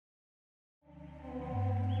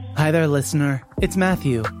Hi there, listener. It's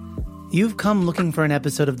Matthew. You've come looking for an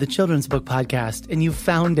episode of the Children's Book Podcast, and you've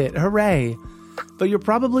found it. Hooray! But you're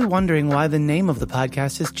probably wondering why the name of the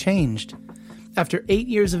podcast has changed. After 8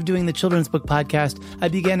 years of doing the Children's Book Podcast, I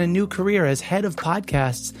began a new career as head of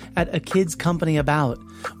podcasts at A Kids Company About,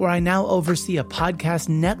 where I now oversee a podcast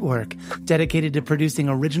network dedicated to producing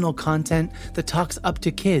original content that talks up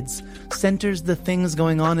to kids, centers the things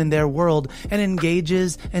going on in their world, and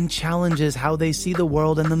engages and challenges how they see the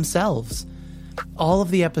world and themselves. All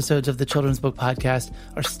of the episodes of the Children's Book Podcast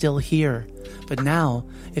are still here. But now,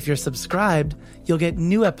 if you're subscribed, you'll get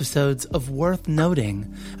new episodes of Worth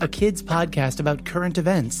Noting, a kids podcast about current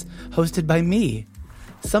events, hosted by me.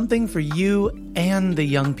 Something for you and the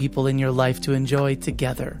young people in your life to enjoy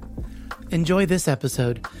together. Enjoy this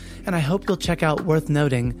episode, and I hope you'll check out Worth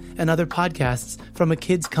Noting and other podcasts from A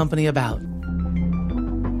Kids Company About.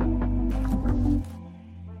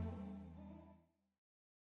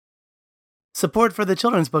 Support for the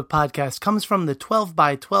Children's Book Podcast comes from the 12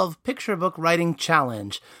 by 12 Picture Book Writing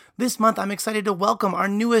Challenge. This month, I'm excited to welcome our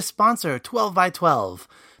newest sponsor, 12 by 12.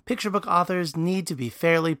 Picture book authors need to be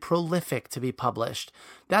fairly prolific to be published.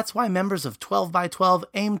 That's why members of 12 by 12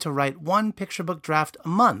 aim to write one picture book draft a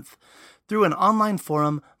month. Through an online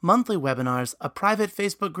forum, monthly webinars, a private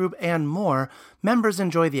Facebook group, and more, members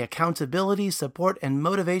enjoy the accountability, support, and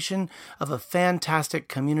motivation of a fantastic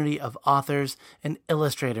community of authors and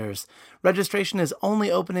illustrators. Registration is only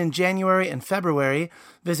open in January and February.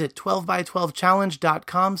 Visit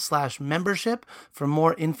 12by12challenge.com/membership for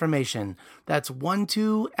more information. That's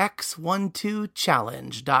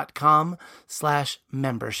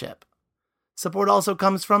 12x12challenge.com/membership. Support also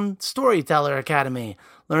comes from Storyteller Academy.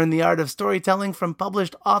 Learn the art of storytelling from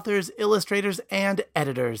published authors, illustrators, and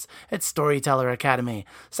editors at Storyteller Academy.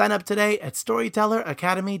 Sign up today at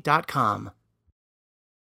storytelleracademy.com.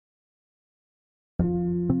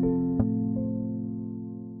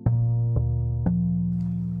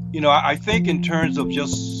 You know, I think in terms of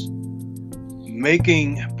just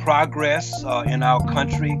making progress in our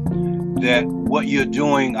country, that what you're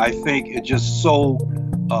doing, I think, is just so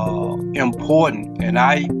important. And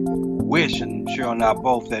I wish, and Cheryl and I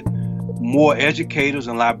both, that more educators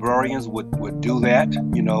and librarians would do that,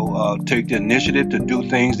 take the initiative to do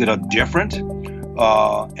things that are different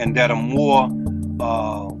and that are more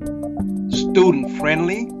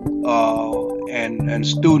student-friendly and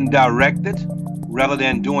student-directed rather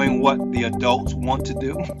than doing what the adults want to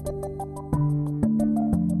do.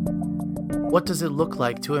 What does it look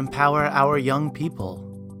like to empower our young people?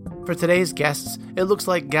 For today's guests, it looks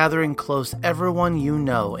like gathering close everyone you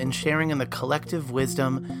know and sharing in the collective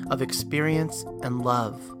wisdom of experience and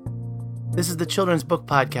love. This is the Children's Book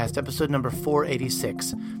Podcast, episode number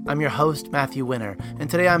 486. I'm your host, Matthew Winner, and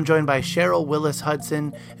today I'm joined by Cheryl Willis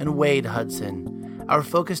Hudson and Wade Hudson. Our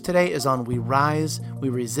focus today is on We Rise, We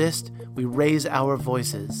Resist, We Raise Our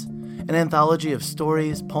Voices, an anthology of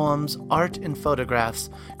stories, poems, art, and photographs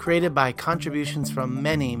created by contributions from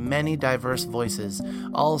many, many diverse voices,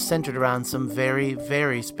 all centered around some very,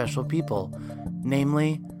 very special people,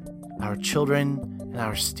 namely our children and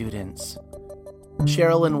our students.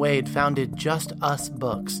 Cheryl and Wade founded Just Us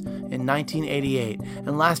Books in 1988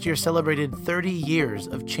 and last year celebrated 30 years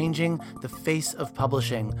of changing the face of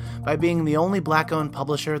publishing by being the only Black-owned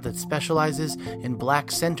publisher that specializes in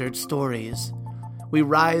Black-centered stories. We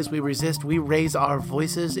Rise, We Resist, We Raise Our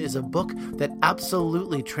Voices is a book that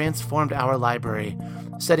absolutely transformed our library,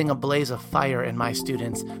 setting a blaze of fire in my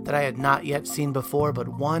students that I had not yet seen before, but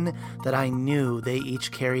one that I knew they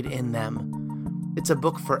each carried in them. It's a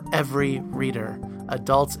book for every reader,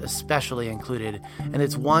 adults especially included, and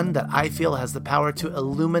it's one that I feel has the power to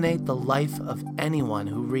illuminate the life of anyone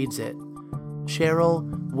who reads it. Cheryl,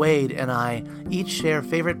 Wade, and I each share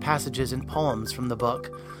favorite passages and poems from the book,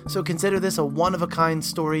 so consider this a one-of-a-kind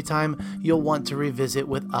story time you'll want to revisit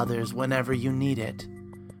with others whenever you need it.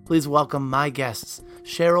 Please welcome my guests,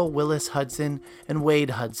 Cheryl Willis Hudson and Wade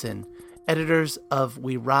Hudson, editors of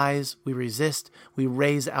We Rise, We Resist, We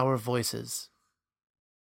Raise Our Voices.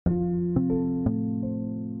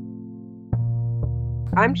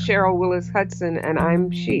 I'm Cheryl Willis Hudson, and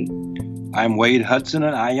I'm she. I'm Wade Hudson,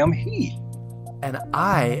 and I am he. And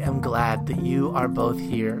I am glad that you are both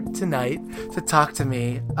here tonight to talk to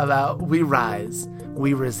me about We Rise,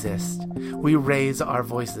 We Resist, We Raise Our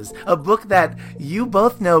Voices, a book that you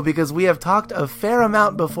both know because we have talked a fair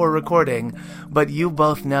amount before recording, but you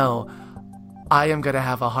both know I am going to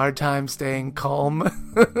have a hard time staying calm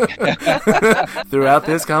throughout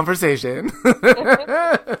this conversation.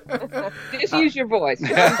 Just use your voice.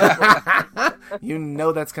 You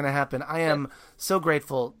know that's going to happen. I am so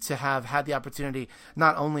grateful to have had the opportunity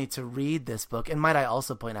not only to read this book, and might I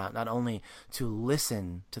also point out, not only to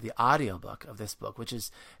listen to the audiobook of this book, which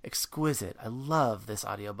is exquisite. I love this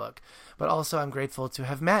audiobook. But also I'm grateful to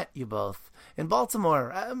have met you both in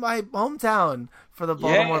Baltimore, my hometown, for the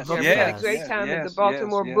Baltimore Book Fest. A great time at the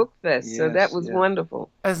Baltimore Book Fest. So that was wonderful.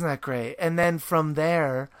 Isn't that great? And then from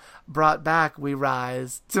there, brought back We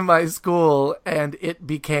Rise to my school, and it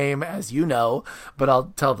became, as you know, but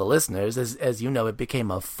I'll tell the listeners, as you know, it became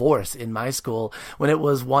a force in my school when it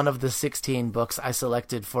was one of the 16 books I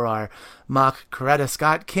selected for our mock Coretta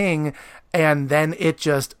Scott King, and then it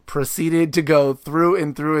just proceeded to go through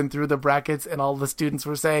and through and through the brackets, and all the students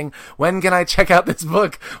were saying, when can I check out this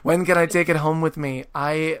book? When can I take it home with me?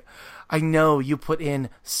 I know you put in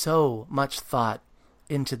so much thought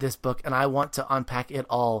into this book, and I want to unpack it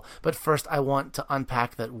all. But first, I want to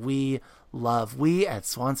unpack that we at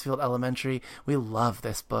Swansfield Elementary, we love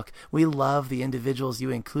this book. We love the individuals you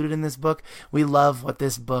included in this book. We love what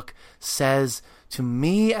this book says to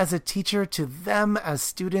me as a teacher, to them as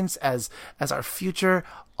students, as our future,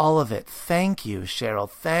 all of it. Thank you, Cheryl.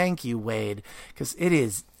 Thank you, Wade, because it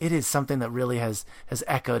is something that really has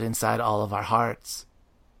echoed inside all of our hearts.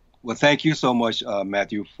 Well, thank you so much,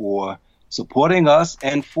 Matthew, for supporting us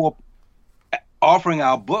and for offering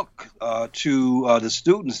our book to the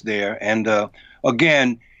students there. And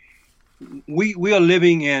again, we are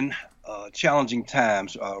living in challenging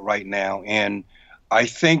times right now, and I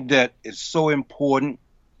think that it's so important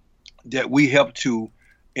that we help to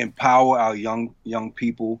empower our young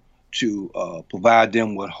people, to provide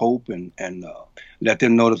them with hope and let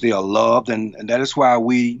them know that they are loved. And that is why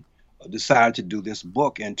we decided to do this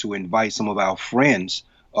book and to invite some of our friends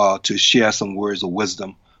to share some words of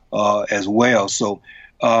wisdom as well. So,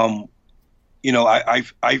 I'm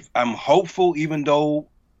hopeful, even though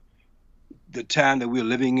the time that we're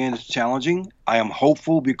living in is challenging. I am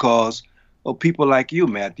hopeful because of people like you,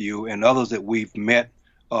 Matthew, and others that we've met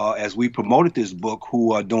as we promoted this book,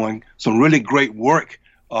 who are doing some really great work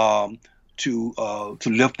to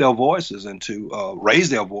lift their voices and to raise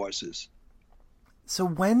their voices. So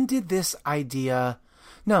when did this idea?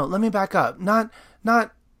 No, let me back up. Not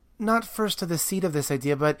first to the seed of this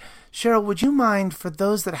idea, but Cheryl, would you mind, for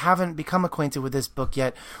those that haven't become acquainted with this book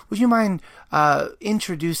yet, would you mind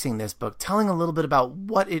introducing this book, telling a little bit about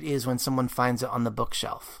what it is when someone finds it on the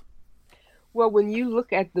bookshelf? Well, when you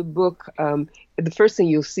look at the book, the first thing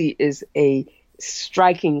you'll see is a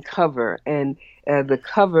striking cover, and the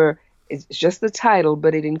cover is just the title,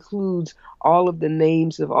 but it includes all of the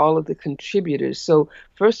names of all of the contributors. So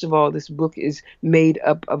first of all, this book is made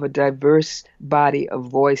up of a diverse body of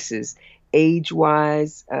voices,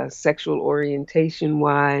 age-wise, sexual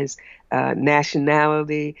orientation-wise,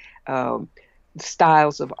 nationality,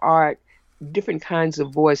 styles of art, different kinds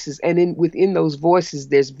of voices. And within those voices,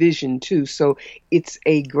 there's vision too. So it's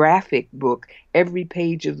a graphic book. Every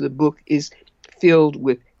page of the book is filled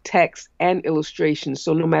with text and illustrations.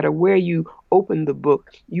 So no matter where you open the book,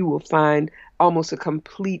 you will find almost a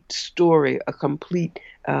complete story, a complete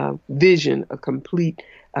vision, a complete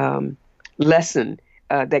lesson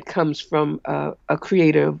that comes from a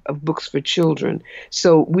creator of books for children.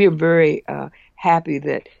 So we're very happy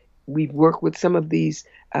that we've worked with some of these.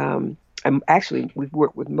 Actually, we've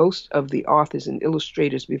worked with most of the authors and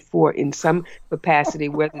illustrators before in some capacity,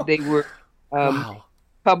 whether they were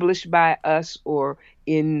published by us or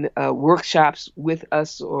in workshops with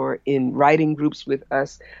us or in writing groups with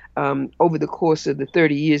us over the course of the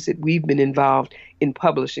 30 years that we've been involved in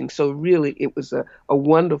publishing. So really, it was a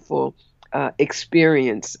wonderful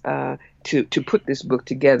experience to put this book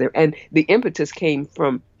together. And the impetus came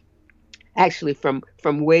from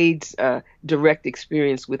Wade's direct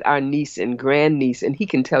experience with our niece and grandniece, and he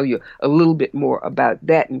can tell you a little bit more about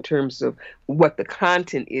that in terms of what the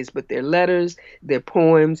content is, but their letters, their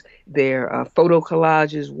poems, their photo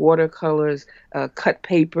collages, watercolors, cut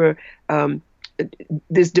paper,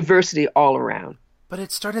 there's diversity all around. But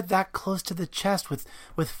it started that close to the chest with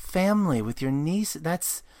family, with your niece.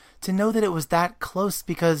 That's to know that it was that close,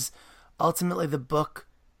 because ultimately the book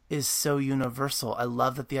is so universal. I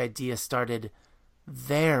love that the idea started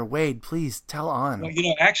there. Wade, please tell on. Well,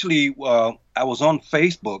 actually, I was on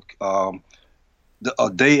Facebook a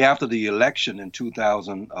day after the election in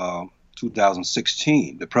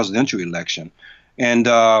 2016, the presidential election, and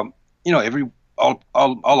all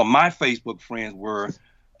of my Facebook friends were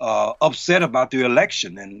upset about the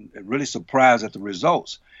election and really surprised at the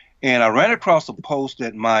results. And I ran across a post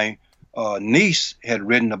that my niece had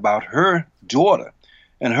written about her daughter.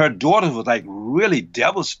 And her daughter was like really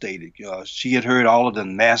devastated. She had heard all of the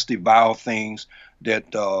nasty, vile things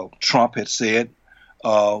that Trump had said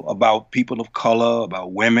about people of color,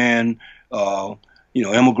 about women,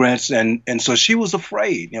 immigrants, and so she was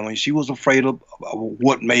afraid. She was afraid of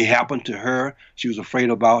what may happen to her. She was afraid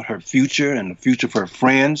about her future and the future of her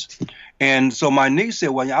friends. And so my niece said,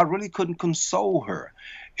 well, I really couldn't console her.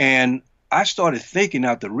 And I started thinking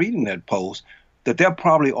after reading that post that there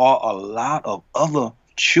probably are a lot of other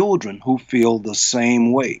children who feel the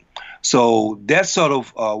same way. So that sort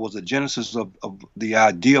of was the genesis of the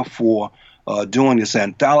idea for doing this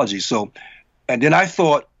anthology. So, and then I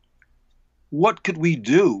thought, what could we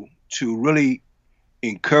do to really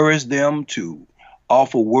encourage them, to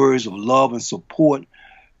offer words of love and support?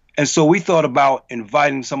 And so we thought about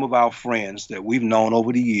inviting some of our friends that we've known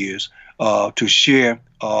over the years to share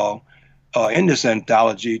in this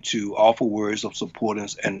anthology, to offer words of support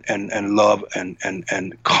and love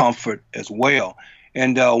and comfort as well.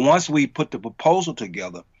 And once we put the proposal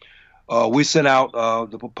together, we sent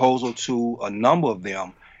out the proposal to a number of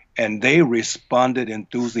them, and they responded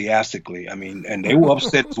enthusiastically. And they were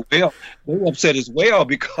upset as well. They were upset as well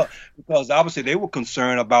because obviously they were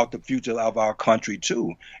concerned about the future of our country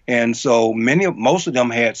too. And so most of them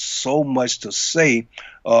had so much to say.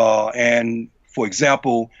 And for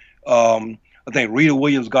example, I think Rita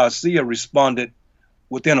Williams Garcia responded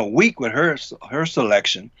within a week with her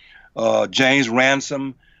selection. James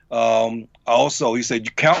Ransom also, he said,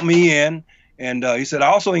 "You count me in." And he said,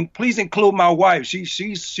 "Also, please include my wife.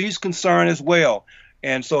 She's concerned as well."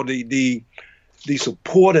 And so the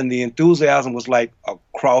support and the enthusiasm was like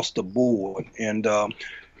across the board. And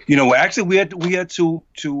actually we had to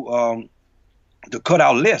cut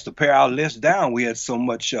our list, to pare our list down. We had so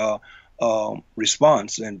much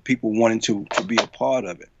response and people wanting to be a part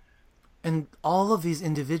of it. And all of these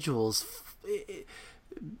individuals,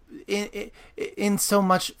 in so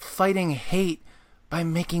much fighting hate by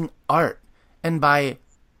making art. And by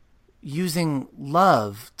using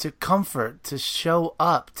love to comfort, to show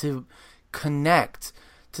up, to connect,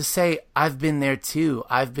 to say, I've been there too.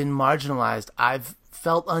 I've been marginalized. I've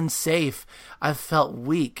felt unsafe. I've felt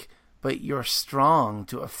weak. But you're strong,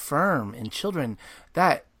 to affirm in children.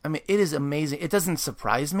 It is amazing. It doesn't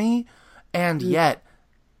surprise me. And yet,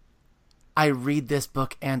 I read this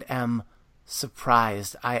book and am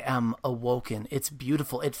surprised. I am awoken. It's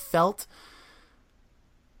beautiful. It felt,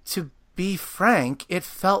 to be frank, it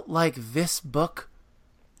felt like this book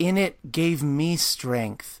in it gave me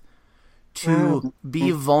strength to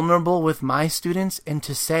be vulnerable with my students and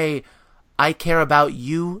to say, I care about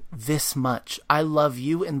you this much. I love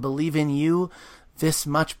you and believe in you this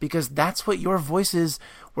much, because that's what your voices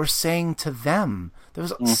were saying to them. There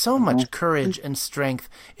was so much courage and strength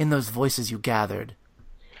in those voices you gathered.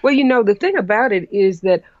 Well, the thing about it is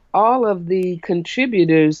that all of the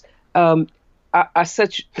contributors are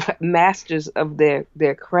such masters of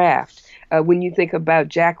their craft. When you think about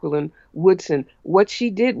Jacqueline Woodson, what she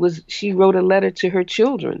did was she wrote a letter to her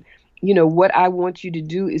children. What I want you to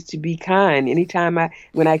do is to be kind. Anytime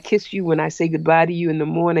when I kiss you, when I say goodbye to you in the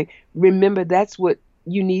morning, remember that's what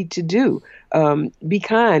you need to do. Be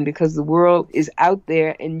kind, because the world is out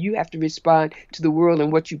there and you have to respond to the world,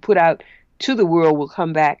 and what you put out to the world will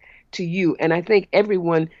come back to you. And I think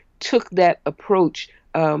everyone took that approach,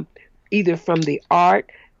 either from the art,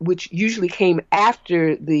 which usually came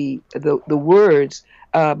after the words,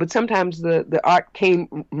 but sometimes the art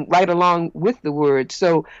came right along with the words.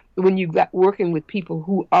 So when you got working with people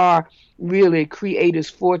who are really creators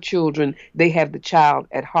for children, they have the child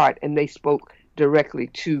at heart, and they spoke directly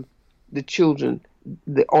to the children,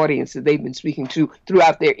 the audience that they've been speaking to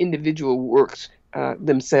throughout their individual works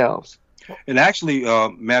themselves. And actually,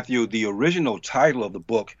 Matthew, the original title of the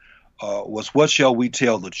book was "What Shall We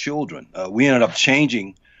Tell the Children?" We ended up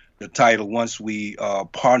changing the title once we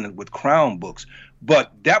partnered with Crown Books.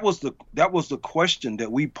 But that was the question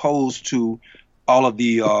that we posed to all of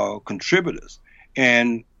the contributors,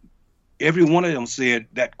 and every one of them said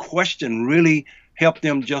that question really helped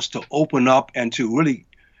them just to open up and to really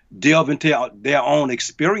delve into their own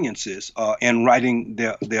experiences in writing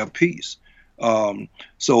their piece.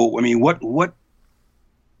 So, I mean,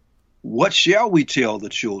 what shall we tell the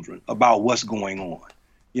children about what's going on?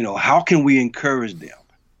 How can we encourage them?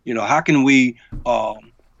 How can we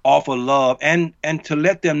offer love and to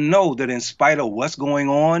let them know that in spite of what's going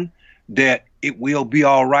on, that it will be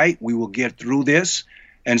all right. We will get through this.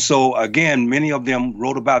 And so, again, many of them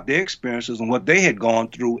wrote about their experiences and what they had gone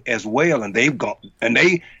through as well. And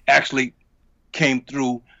they actually came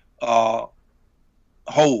through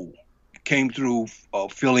whole, came through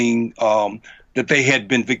feeling that they had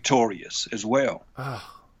been victorious as well.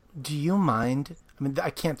 Do you mind? I mean,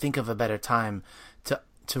 I can't think of a better time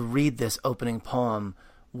to read this opening poem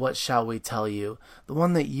What Shall We Tell You? The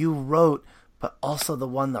one that you wrote, but also the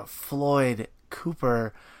one that Floyd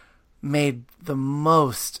Cooper made the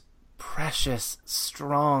most precious,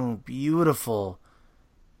 strong, beautiful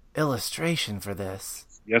illustration for this.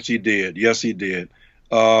 Yes, he did. Yes, he did.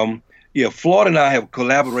 Floyd and I have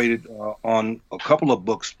collaborated on a couple of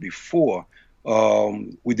books before.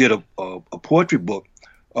 We did a poetry book.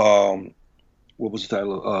 What was the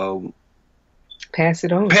title? Pass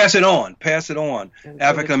It On. Pass It On. Pass It On.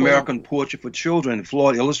 African American Poetry for Children.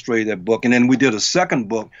 Floyd illustrated that book. And then we did a second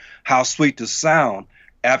book, How Sweet the Sound,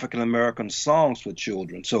 African American Songs for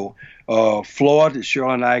Children. So Floyd,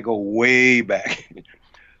 Cheryl, and I go way back.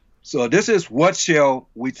 So this is What Shall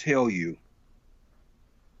We Tell You?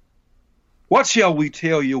 What shall we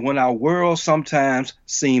tell you when our world sometimes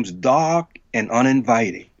seems dark and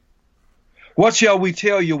uninviting? What shall we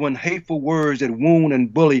tell you when hateful words that wound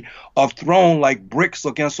and bully are thrown like bricks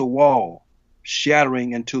against a wall,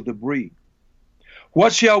 shattering into debris?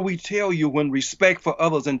 What shall we tell you when respect for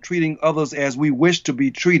others and treating others as we wish to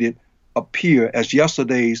be treated appear as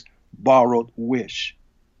yesterday's borrowed wish?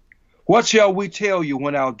 What shall we tell you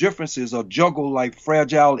when our differences are juggled like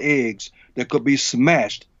fragile eggs that could be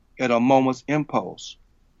smashed at a moment's impulse?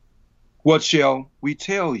 What shall we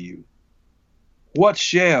tell you? What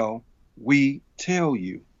shall we tell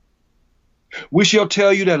you? We shall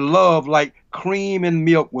tell you that love, like cream and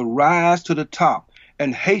milk, will rise to the top,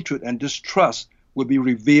 and hatred and distrust will be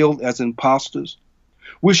revealed as impostors.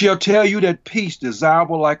 We shall tell you that peace,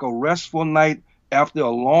 desirable like a restful night after a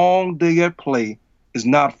long day at play, is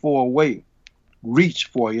not far away. Reach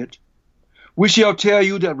for it. We shall tell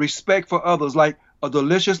you that respect for others, like a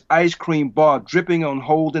delicious ice cream bar dripping on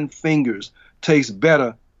holding fingers, tastes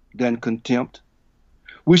better than contempt.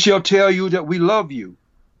 We shall tell you that we love you,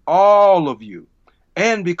 all of you,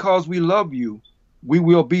 and because we love you, we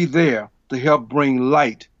will be there to help bring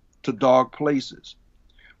light to dark places.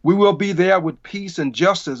 We will be there with peace and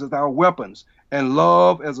justice as our weapons, and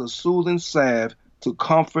love as a soothing salve to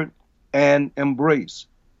comfort and embrace.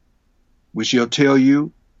 We shall tell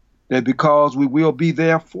you that because we will be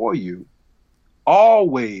there for you,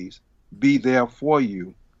 always be there for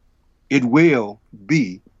you, it will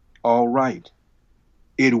be all right.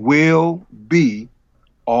 It will be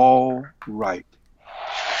all right.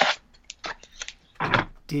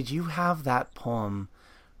 Did you have that poem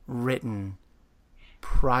written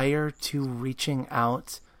prior to reaching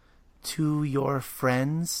out to your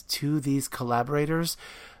friends, to these collaborators?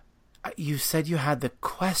 You said you had the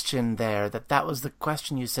question there, that was the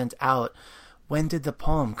question you sent out. When did the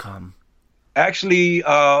poem come? Actually,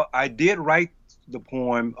 I did write the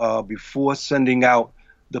poem before sending out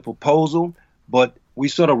the proposal, but we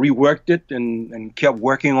sort of reworked it and kept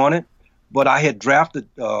working on it. But I had drafted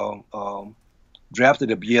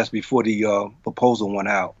it, yes, before the proposal went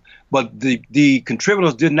out. But the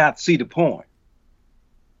contributors did not see the poem.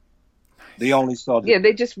 They only saw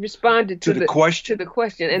they just responded to the question. To the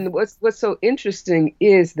question. And what's so interesting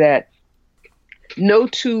is that no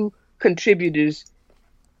two contributors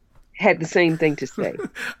had the same thing to say.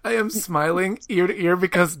 I am smiling ear to ear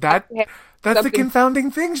because that's the confounding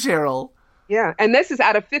thing, Cheryl. Yeah, and this is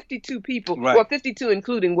out of 52 people, right. Well, 52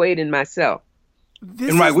 including Wade and myself.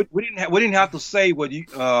 Right, we didn't have to say what you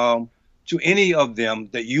to any of them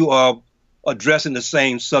that you are addressing the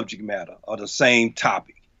same subject matter or the same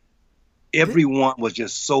topic. Everyone was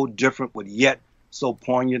just so different, but yet so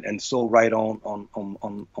poignant and so right on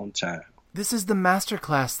time. This is the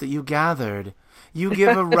masterclass that you gathered. You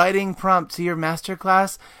give a writing prompt to your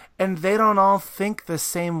masterclass, and they don't all think the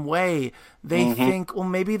same way. They think, well,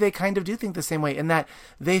 maybe they kind of do think the same way, in that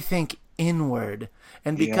they think inward.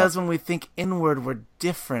 And because when we think inward, we're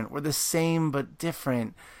different. We're the same but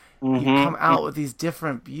different. You come out with these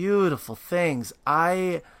different, beautiful things.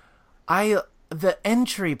 The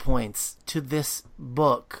entry points to this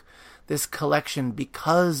book, this collection,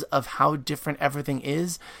 because of how different everything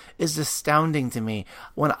is astounding to me.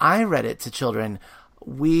 When I read it to children,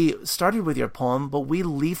 we started with your poem, but we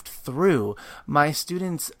leafed through. My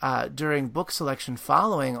students, during book selection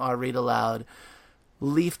following our read aloud,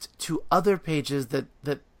 leafed to other pages that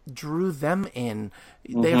drew them in.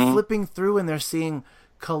 They're flipping through and they're seeing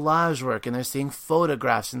collage work, and they're seeing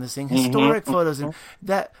photographs, and they're seeing historic photos, and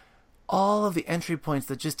that all of the entry points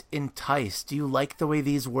that just entice. Do you like the way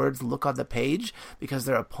these words look on the page? Because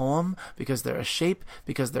they're a poem, because they're a shape,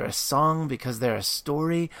 because they're a song, because they're a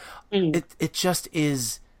story. It just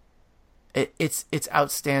is. It's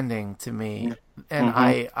outstanding to me, and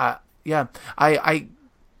I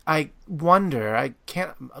wonder. I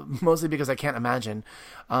can't, mostly because I can't imagine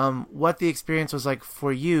what the experience was like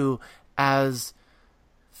for you as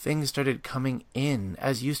things started coming in,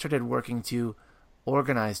 as you started working to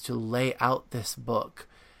organize, to lay out this book,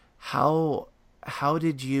 how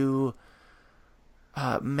did you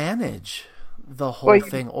manage the whole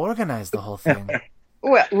thing, organize the whole thing?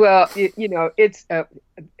 Well, it's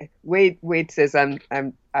Wade says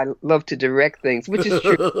I love to direct things, which is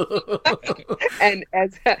true. And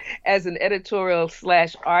as an editorial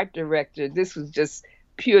 / art director, this was just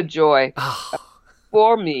pure joy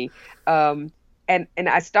for me. And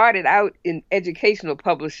I started out in educational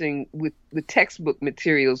publishing with textbook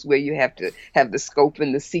materials where you have to have the scope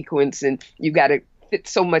and the sequence, and you got to fit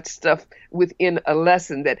so much stuff within a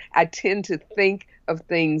lesson that I tend to think of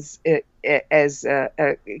things as sort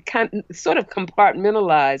of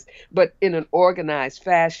compartmentalized, but in an organized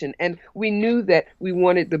fashion. And we knew that we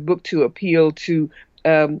wanted the book to appeal to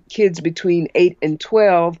kids between 8 and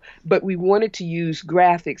 12, but we wanted to use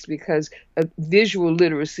graphics because visual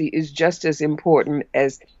literacy is just as important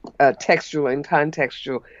as textual and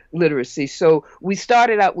contextual literacy. So we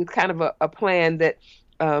started out with kind of a plan that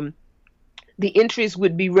the entries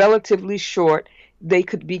would be relatively short. They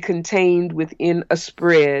could be contained within a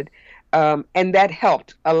spread. And that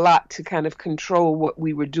helped a lot to kind of control what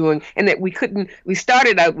we were doing. And that we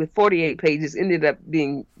started out with 48 pages, ended up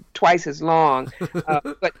being twice as long,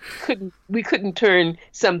 but we couldn't turn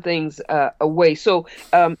some things away. So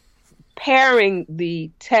pairing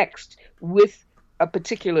the text with a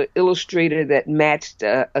particular illustrator that matched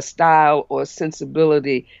a style or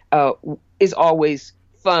sensibility is always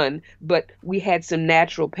fun, but we had some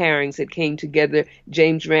natural pairings that came together.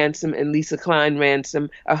 James Ransom and Lisa Klein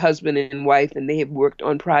Ransom, a husband and wife, and they have worked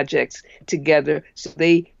on projects together. So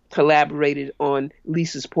they collaborated on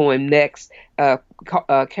Lisa's poem Next.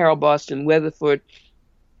 Carol Boston Weatherford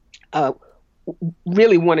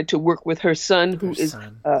really wanted to work with her son, who is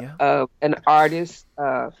an artist,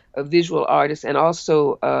 a visual artist, and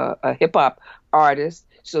also a hip hop artist.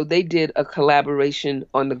 So they did a collaboration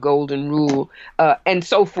on the Golden Rule, and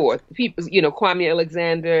so forth. People, Kwame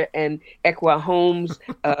Alexander and Ekwa Holmes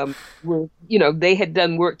were, they had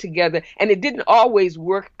done work together, and it didn't always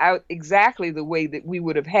work out exactly the way that we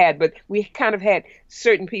would have had, but we kind of had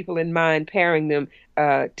certain people in mind pairing them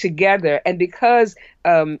together. And because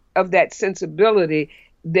of that sensibility,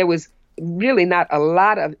 there was really not a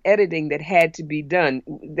lot of editing that had to be done.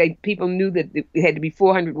 People knew that it had to be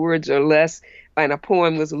 400 words or less, and a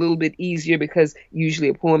poem was a little bit easier because usually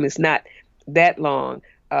a poem is not that long.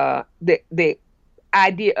 The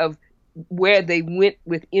idea of where they went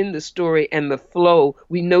within the story and the flow,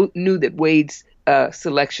 we knew that Wade's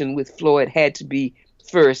selection with Floyd had to be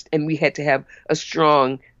first, and we had to have a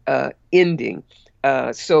strong ending.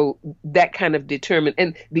 So that kind of determined,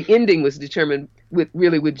 and the ending was determined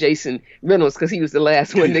with Jason Reynolds, because he was the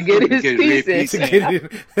last one to get his piece in.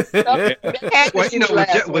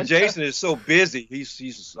 Well, Jason is so busy;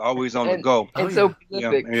 he's always on the go, and so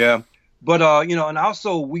prolific. Yeah. But and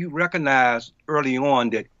also we recognized early on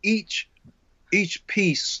that each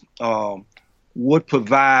piece would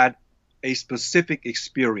provide a specific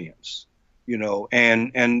experience,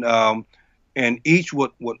 and each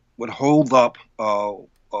would hold up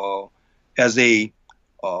as a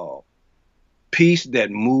piece that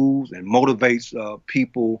moves and motivates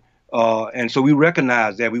people, and so we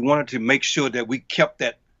recognized that we wanted to make sure that we kept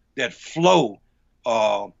that flow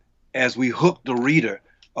as we hooked the reader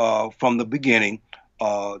from the beginning,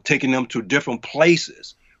 taking them to different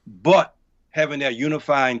places, but having that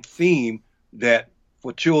unifying theme that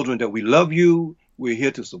for children, that we love you, we're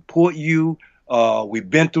here to support you, we've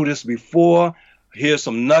been through this before. Here's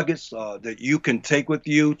some nuggets that you can take with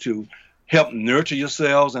you to help nurture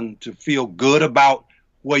yourselves and to feel good about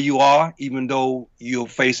where you are, even though you're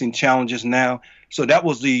facing challenges now. So that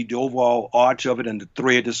was the overall arch of it, and the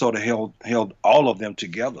thread that sort of held all of them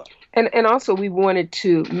together. And also we wanted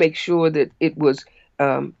to make sure that it was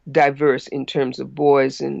diverse in terms of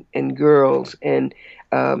boys and girls. And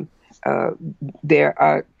there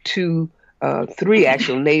are three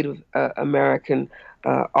actual Native American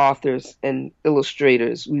authors and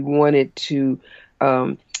illustrators. We wanted to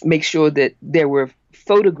make sure that there were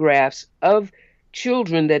photographs of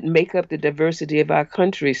children that make up the diversity of our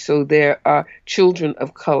country. So there are children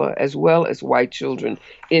of color as well as white children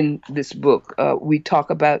in this book. We talk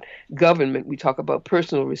about government. We talk about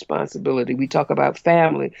personal responsibility. We talk about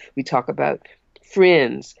family. We talk about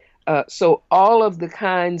friends. So all of the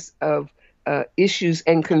kinds of issues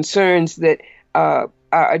and concerns that are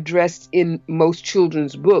addressed in most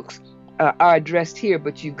children's books are addressed here,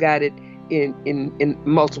 but you've got it in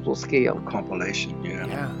multiple scale. Compilation,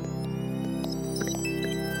 yeah.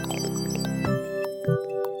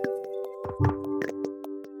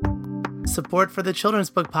 Support for the Children's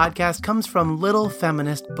Book Podcast comes from Little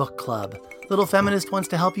Feminist Book Club. Little Feminist wants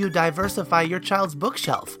to help you diversify your child's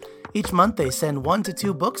bookshelf. Each month they send 1 to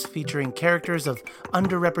 2 books featuring characters of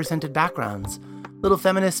underrepresented backgrounds. Little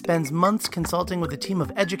Feminist spends months consulting with a team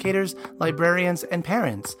of educators, librarians, and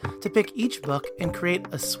parents to pick each book and create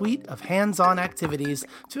a suite of hands-on activities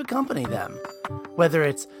to accompany them. Whether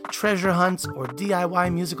it's treasure hunts or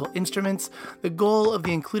DIY musical instruments, the goal of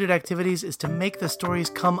the included activities is to make the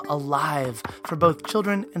stories come alive for both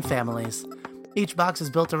children and families. Each box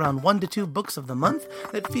is built around 1 to 2 books of the month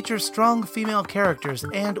that feature strong female characters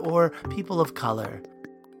and or people of color.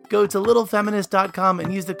 Go to littlefeminist.com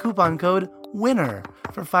and use the coupon code WINNER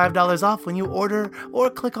for $5 off when you order, or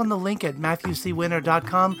click on the link at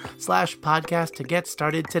matthewcwinner.com/podcast to get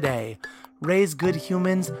started today. Raise good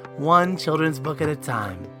humans, one children's book at a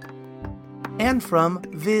time. And from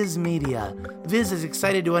Viz Media. Viz is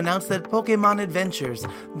excited to announce that Pokemon Adventures,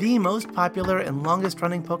 the most popular and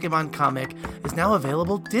longest-running Pokemon comic, is now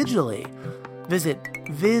available digitally. Visit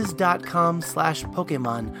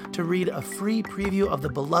viz.com/Pokemon to read a free preview of the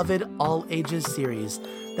beloved All Ages series.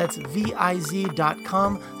 That's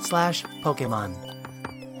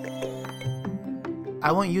viz.com/Pokemon.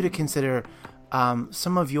 I want you to consider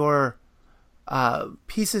some of your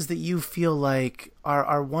pieces that you feel like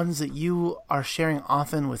are ones that you are sharing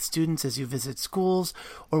often with students as you visit schools,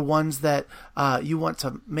 or ones that you want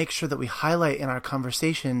to make sure that we highlight in our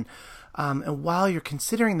conversation. And while you're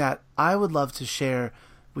considering that, I would love to share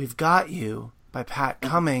We've Got You by Pat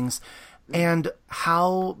Cummings, and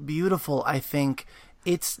how beautiful I think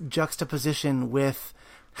its juxtaposition with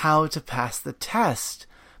How to Pass the Test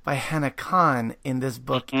by Hannah Kahn in this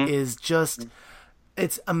book is just,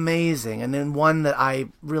 it's amazing. And then one that I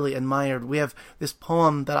really admired, we have this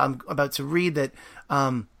poem that I'm about to read that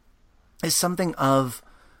is something of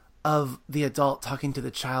the adult talking to the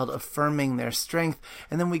child, affirming their strength.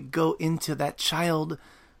 And then we go into that child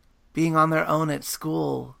being on their own at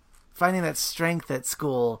school, finding that strength at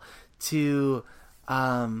school to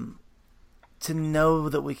know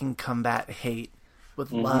that we can combat hate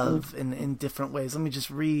with love in different ways. Let me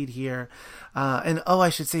just read here. And I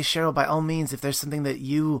should say, Cheryl, by all means, if there's something that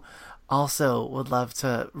you also would love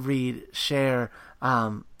to read, share,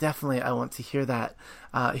 definitely I want to hear that.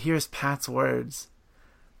 Here's Pat's words.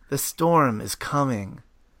 The storm is coming.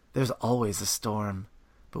 There's always a storm,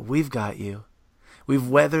 but we've got you. We've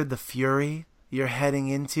weathered the fury you're heading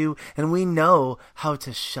into, and we know how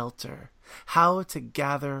to shelter, how to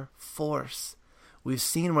gather force. We've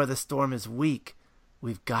seen where the storm is weak.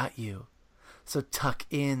 We've got you. So tuck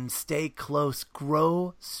in, stay close,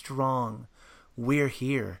 grow strong. We're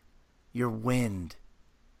here, your wind.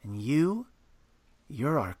 And you're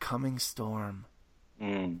our coming storm.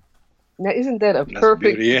 Now, isn't that a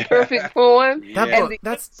perfect poem?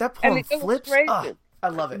 That poem flips. I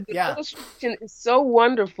love it. The illustration is so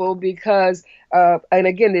wonderful because, and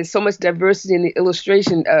again, there's so much diversity in the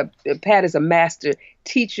illustration. Pat is a master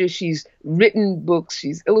teacher. She's written books.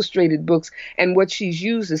 She's illustrated books. And what she's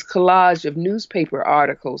used is collage of newspaper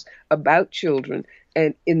articles about children.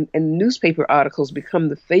 And newspaper articles become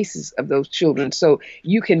the faces of those children. So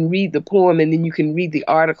you can read the poem and then you can read the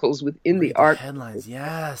articles within the headlines.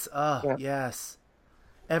 Yes. Yes.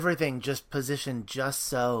 Everything just positioned just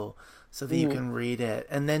so that you can read it.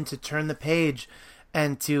 And then to turn the page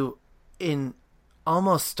and to, in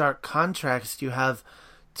almost stark contrast, you have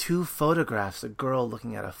 2 photographs, a girl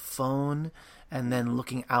looking at a phone and then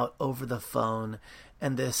looking out over the phone,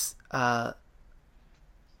 and this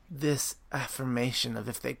affirmation of,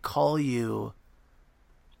 if they call you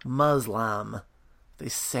Muslim, they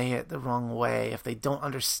say it the wrong way, if they don't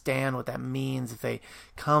understand what that means, if they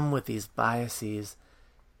come with these biases,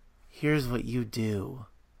 here's what you do.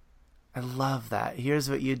 I love that. Here's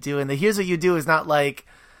what you do. And the here's what you do is not like,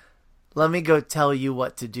 let me go tell you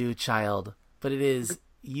what to do, child. But it is,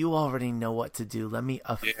 you already know what to do. Let me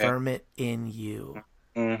affirm it in you.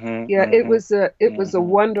 It was a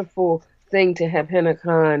wonderful thing to have Hannah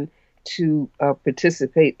Kahn to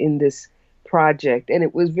participate in this project. And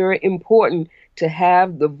it was very important to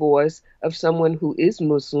have the voice of someone who is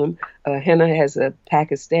Muslim. Hannah has a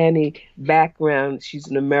Pakistani background. She's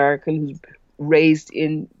an American who's raised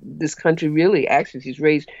in this country, really. Actually, she's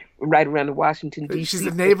raised right around the Washington, D.C. She's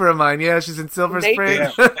a neighbor of mine. Yeah, she's in Silver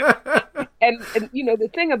Spring. And the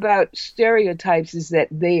thing about stereotypes is that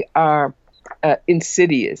they are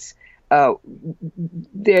insidious.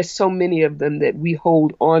 There's so many of them that we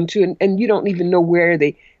hold on to, and you don't even know where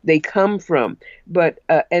they come from. But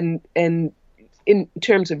and in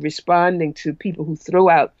terms of responding to people who throw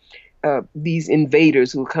out these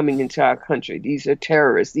invaders who are coming into our country. These are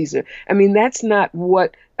terrorists. That's not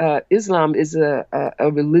what Islam is,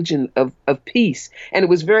 a religion of peace. And it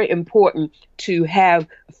was very important to have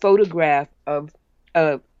a photograph of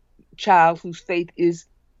a child whose faith is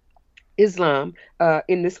Islam.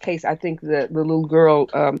 In this case, I think the little girl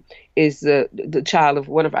is the child of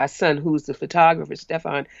one of our son, who's the photographer.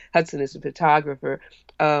 Stefan Hudson is a photographer.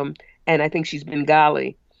 And I think she's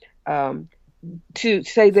Bengali. To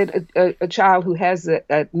say that a child who has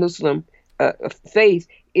a Muslim faith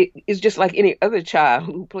is just like any other child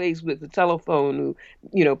who plays with the telephone,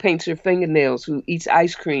 who paints her fingernails, who eats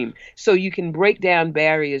ice cream. So you can break down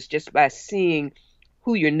barriers just by seeing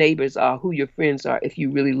who your neighbors are, who your friends are, if you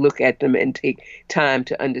really look at them and take time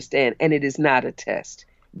to understand. And it is not a test,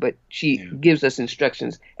 but she gives us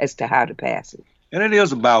instructions as to how to pass it. And it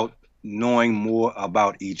is about knowing more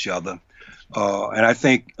about each other. And I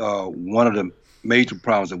think one of the major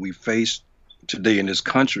problems that we face today in this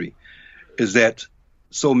country is that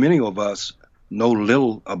so many of us know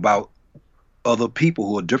little about other people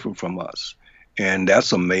who are different from us. And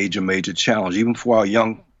that's a major, major challenge, even for our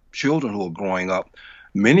young children who are growing up.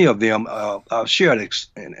 Many of them, I've shared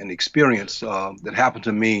an experience that happened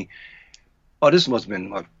to me. Oh, this must have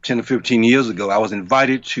been 10 or 15 years ago. I was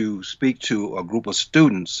invited to speak to a group of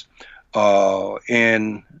students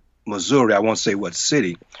in Missouri. I won't say what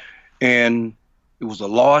city. And it was a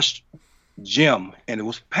large gym, and it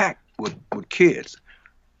was packed with kids.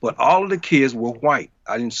 But all of the kids were white.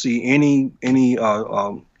 I didn't see any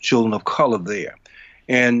children of color there.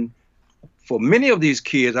 And for many of these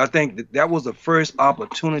kids, I think that was the first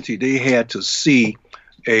opportunity they had to see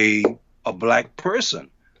a black person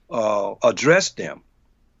address them.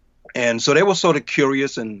 And so they were sort of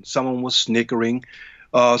curious, and someone was snickering.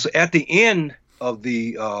 So at the end of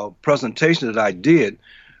the presentation that I did,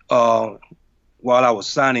 while I was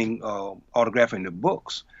signing, autographing the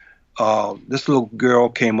books, this little girl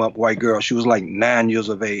came up, white girl. She was like 9 years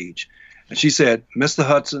of age. And she said, "Mr.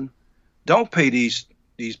 Hudson, don't pay these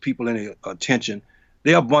people any attention.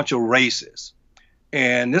 They're a bunch of racists."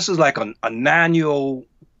 And this is like a 9-year-old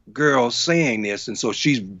girl saying this. And so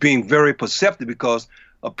she's being very perceptive, because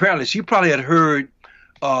apparently she probably had heard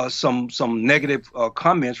some negative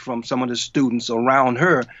comments from some of the students around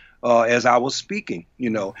her as I was speaking,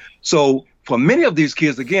 So for many of these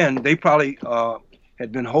kids, again, they probably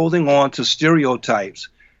had been holding on to stereotypes.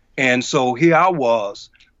 And so here I was,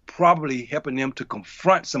 probably helping them to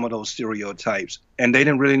confront some of those stereotypes, and they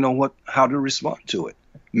didn't really know how to respond to it.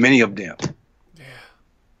 Many of them.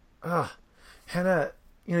 Yeah. Hannah,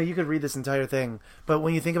 you could read this entire thing, but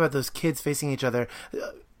when you think about those kids facing each other,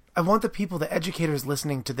 I want the people, the educators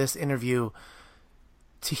listening to this interview,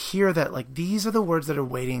 to hear that, like, these are the words that are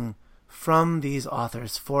waiting from these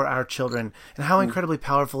authors for our children, and how incredibly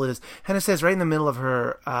powerful it is. Hannah says right in the middle of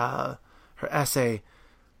her essay,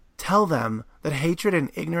 tell them that hatred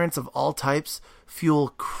and ignorance of all types fuel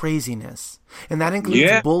craziness. And that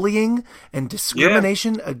includes bullying and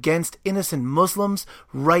discrimination against innocent Muslims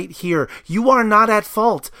right here. You are not at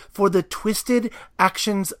fault for the twisted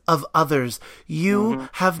actions of others. You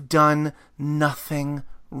have done nothing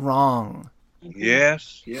wrong.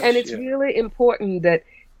 Yes. And it's really important that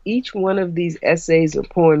each one of these essays or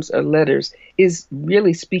poems or letters is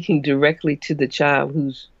really speaking directly to the child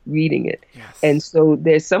who's reading it. Yes. And so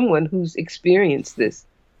there's someone who's experienced this.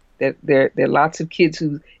 That there are lots of kids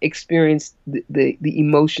who experience the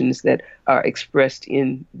emotions that are expressed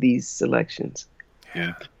in these selections.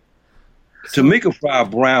 Yeah. Tamika Fry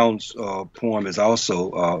Brown's poem is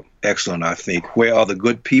also excellent, I think. Where Are the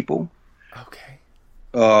Good People? Okay.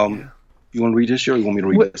 You want to read this, or you want me to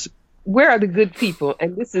read this? Where Are the Good People?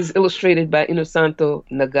 And this is illustrated by Inosanto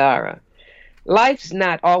Nagara. Life's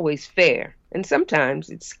not always fair, and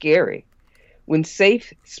sometimes it's scary. When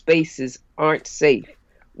safe spaces aren't safe,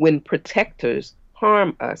 when protectors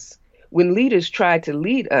harm us, when leaders try to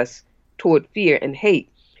lead us toward fear and hate,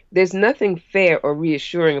 there's nothing fair or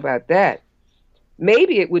reassuring about that.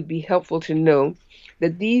 Maybe it would be helpful to know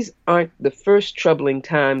that these aren't the first troubling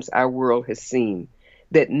times our world has seen,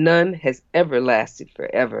 that none has ever lasted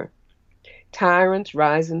forever. Tyrants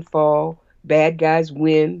rise and fall, bad guys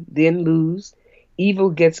win, then lose. Evil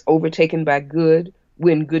gets overtaken by good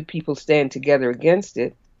when good people stand together against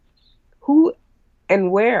it. Who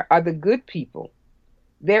and where are the good people?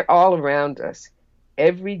 They're all around us,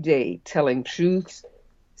 every day telling truths,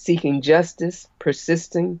 seeking justice,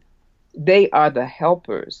 persisting. They are the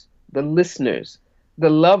helpers, the listeners, the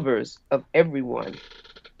lovers of everyone.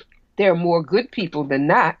 There are more good people than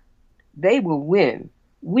not. They will win.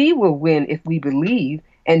 We will win if we believe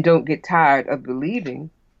and don't get tired of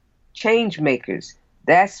believing. Change makers,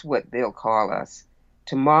 That's what they'll call us.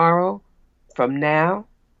 Tomorrow, from now,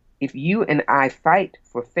 if you and I fight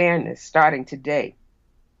for fairness starting today,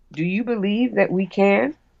 do you believe that we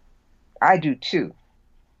can? I do too.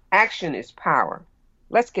 Action is power.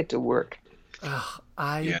 Let's get to work.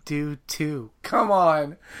 I do too. Come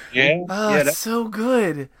on. Yeah. That's so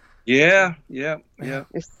good. Yeah.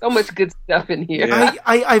 There's so much good stuff in here. Yeah.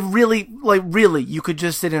 I really, really, you could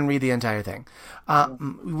just sit and read the entire thing.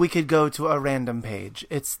 We could go to a random page.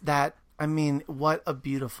 It's that, I mean, what a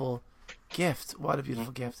beautiful gift. What a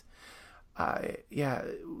beautiful gift. That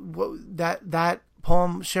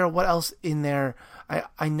poem, Cheryl, what else in there?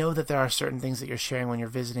 I know that there are certain things that you're sharing when you're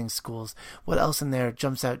visiting schools. What else in there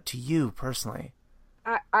jumps out to you personally?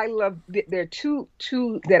 I love, there are two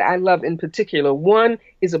that I love in particular. One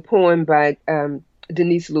is a poem by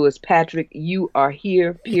Denise Lewis Patrick, You Are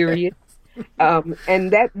Here, period.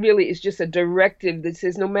 And that really is just a directive that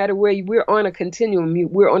says no matter where we're on a continuum,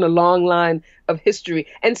 we're on a long line of history.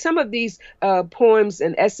 And some of these poems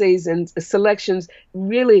and essays and selections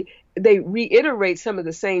really, they reiterate some of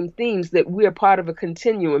the same themes, that we're part of a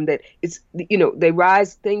continuum, that it's,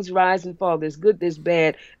 things rise and fall. There's good, there's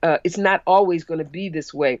bad. It's not always going to be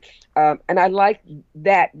this way. And I like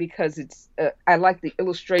that because I like the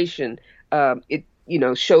illustration. It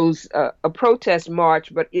shows a protest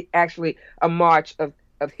march, but it actually a march of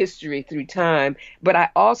history through time. But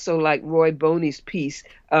I also like Roy Boney's piece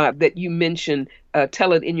that you mentioned,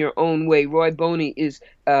 Tell It in Your Own Way. Roy Boney is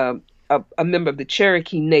a member of the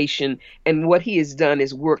Cherokee Nation, and what he has done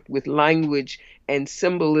is worked with language and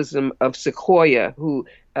symbolism of Sequoyah, who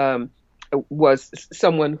was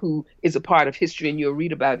someone who is a part of history and you'll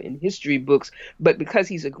read about in history books. But because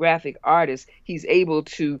he's a graphic artist, he's able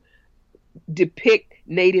to depict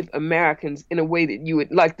Native Americans in a way that you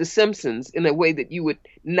would, like The Simpsons, in a way that you would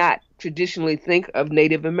not traditionally think of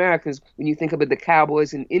Native Americans when you think about the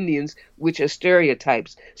cowboys and Indians, which are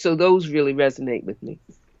stereotypes. So those really resonate with me.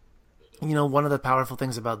 One of the powerful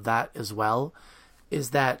things about that as well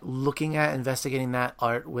is that looking at investigating that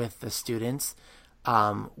art with the students,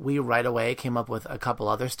 we right away came up with a couple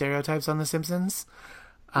other stereotypes on The Simpsons.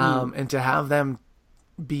 And to have them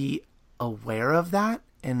be aware of that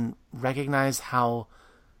and recognize how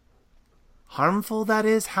harmful that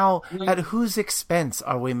is, at whose expense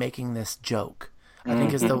are we making this joke, I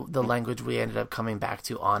think is the language we ended up coming back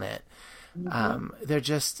to on it. They're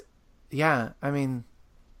just, I mean,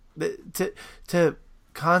 to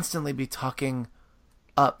constantly be talking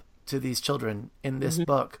up to these children in this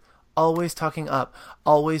book, always talking up,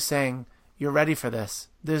 always saying, you're ready for this.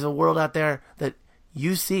 There's a world out there that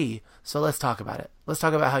you see, so let's talk about it. Let's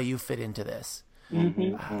talk about how you fit into this. It's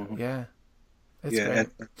great.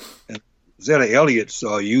 And Zetta Elliott's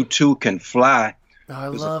You Too Can Fly. I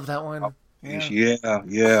love that one.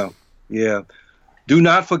 Yeah. Do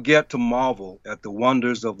not forget to marvel at the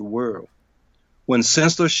wonders of the world. When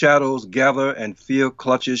sinister shadows gather and fear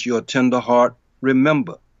clutches your tender heart,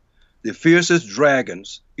 remember, the fiercest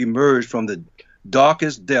dragons emerge from the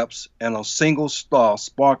darkest depths, and a single star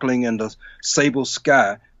sparkling in the sable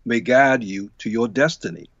sky may guide you to your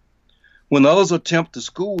destiny. When others attempt to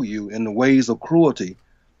school you in the ways of cruelty,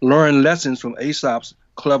 learn lessons from Aesop's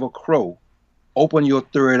clever crow. Open your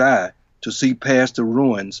third eye to see past the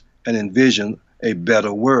ruins and envision a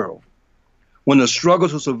better world. When the struggle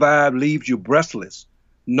to survive leaves you breathless,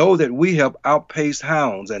 know that we have outpaced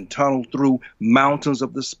hounds and tunneled through mountains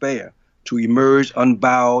of despair to emerge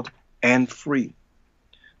unbowed and free.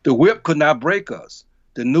 The whip could not break us.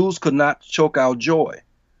 The news could not choke our joy.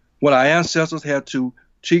 When our ancestors had to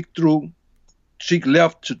cheek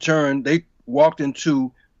left to turn, they walked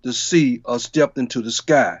into the sea or stepped into the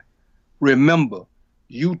sky. Remember,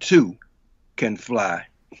 you too can fly.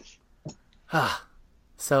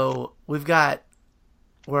 So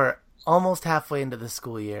we're almost halfway into the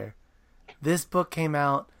school year. This book came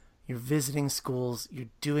out. You're visiting schools. You're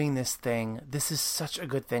doing this thing. This is such a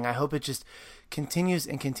good thing. I hope it just continues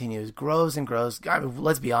and continues, grows and grows. I mean,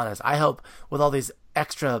 let's be honest. I hope with all these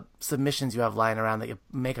extra submissions you have lying around that you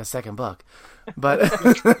make a second book. But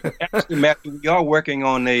actually, Matthew, we are working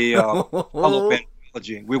on a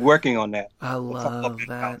anthology. We're working on that. I love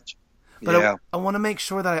that. But I want to make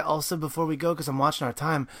sure that I also, before we go, because I'm watching our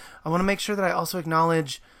time, I want to make sure that I also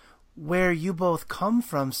acknowledge where you both come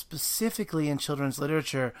from, specifically in children's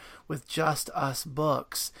literature with Just Us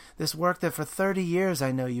Books. This work that for 30 years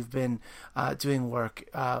I know you've been doing work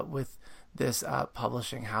with this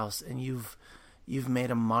publishing house, and you've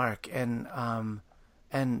made a mark. And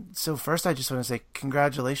so first I just want to say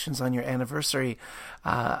congratulations on your anniversary.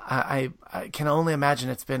 I can only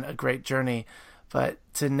imagine it's been a great journey. But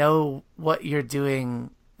to know what you're doing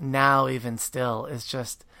now even still is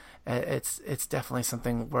just, it's definitely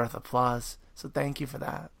something worth applause. So thank you for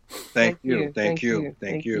that. Thank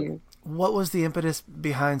you. What was the impetus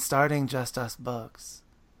behind starting Just Us Books?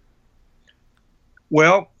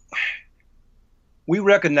 Well, we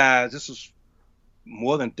recognized, this was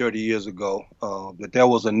more than 30 years ago, that there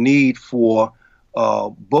was a need for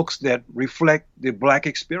books that reflect the Black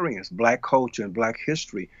experience, Black culture, and Black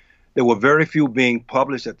history. There were very few being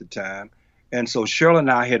published at the time. And so Cheryl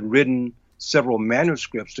and I had written several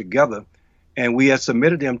manuscripts together, and we had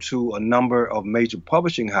submitted them to a number of major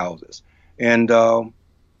publishing houses. And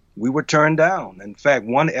we were turned down. In fact,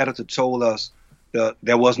 one editor told us that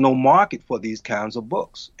there was no market for these kinds of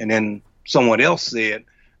books. And then someone else said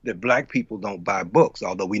that Black people don't buy books,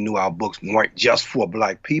 although we knew our books weren't just for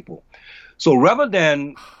Black people. So rather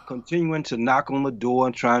than continuing to knock on the door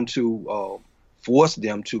and trying to force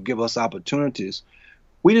them to give us opportunities,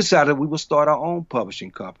 we decided we would start our own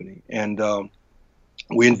publishing company. And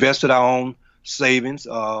we invested our own savings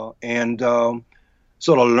and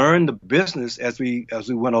sort of learned the business as we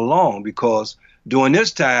went along, because during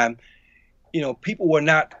this time, people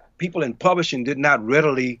in publishing did not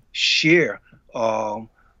readily share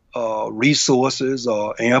resources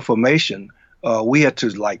or information. We had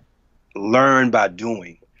to learn by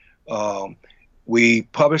doing. We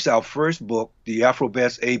published our first book, the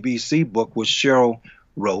Afro-Best ABC book, which Cheryl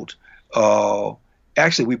wrote.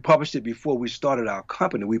 Actually, we published it before we started our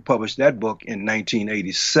company. We published that book in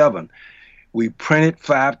 1987. We printed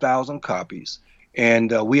 5,000 copies,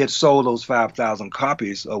 and we had sold those 5,000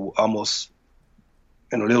 copies almost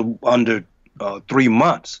in a little under 3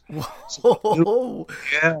 months. Whoa.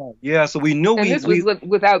 Yeah. So we knew. And this was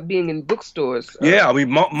without being in bookstores. Yeah,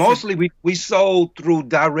 mostly we sold through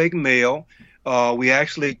direct mail. We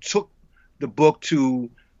actually took the book to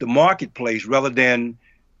the marketplace rather than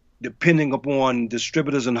depending upon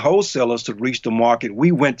distributors and wholesalers to reach the market.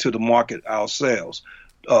 We went to the market ourselves.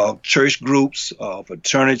 Church groups,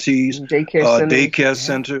 fraternities, daycare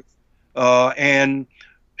centers. And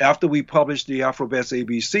after we published the Afro-Best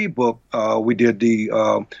ABC book, we did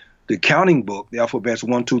the counting book, the Afro-Best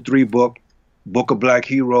 1, 2, 3 book of Black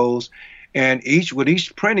Heroes. And with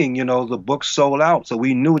each printing, the book sold out. So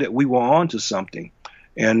we knew that we were on to something.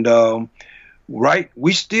 And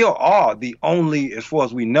we still are the only, as far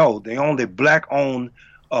as we know, the only Black-owned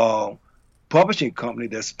publishing company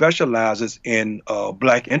that specializes in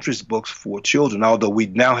Black interest books for children, although we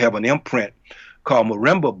now have an imprint called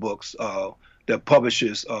Marimba Books that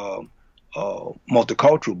publishes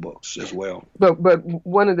multicultural books as well. But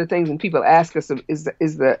one of the things when people ask us is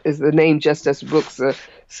the name Just Us Books a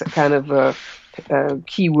kind of a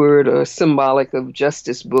keyword or symbolic of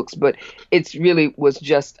Justice Books, but it's really was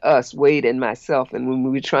just us, Wade and myself. And when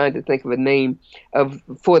we were trying to think of a name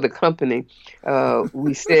for the company,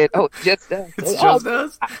 we said, Just Us. It's Just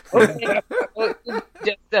Us? Okay.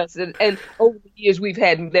 Just Us. And over the years,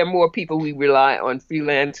 there are more people. We rely on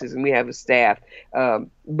freelancers and we have a staff,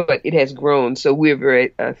 but it has grown. So we're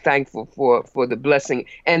very thankful for the blessing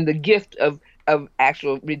and the gift of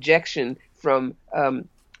actual rejection from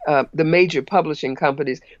the major publishing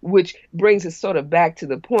companies, which brings us sort of back to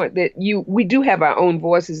the point that we do have our own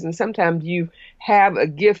voices, and sometimes you have a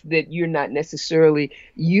gift that you're not necessarily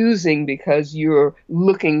using because you're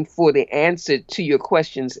looking for the answer to your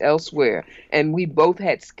questions elsewhere. And we both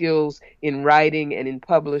had skills in writing and in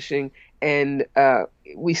publishing, and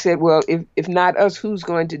we said, well, if not us, who's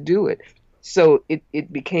going to do it? So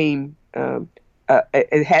it became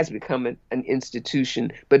it has become an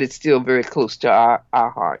institution, but it's still very close to our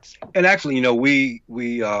hearts. And actually,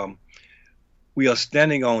 we are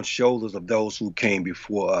standing on shoulders of those who came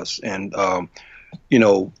before us. And,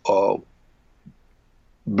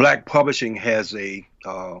 Black publishing has a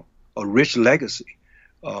rich legacy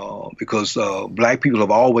because Black people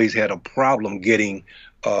have always had a problem getting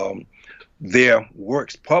their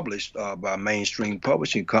works published by mainstream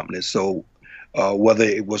publishing companies. So whether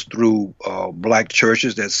it was through Black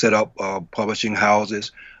churches that set up publishing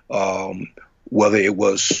houses, whether it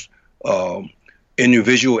was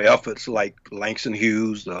individual efforts like Langston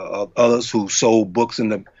Hughes, others who sold books in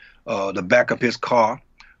the back of his car,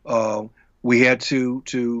 we had to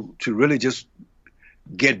really just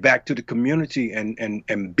get back to the community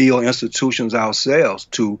and build institutions ourselves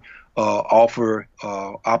to offer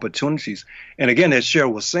opportunities. And again, as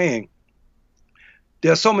Cheryl was saying,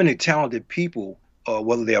 there are so many talented people,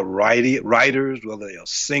 whether they're writers, whether they are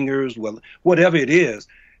singers, whatever it is,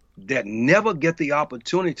 that never get the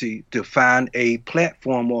opportunity to find a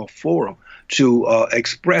platform or a forum to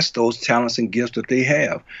express those talents and gifts that they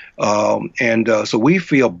have. So we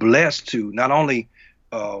feel blessed to not only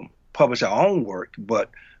publish our own work, but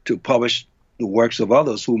to publish the works of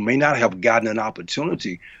others who may not have gotten an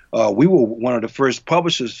opportunity. We were one of the first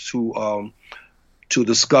publishers to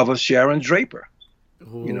discover Sharon Draper.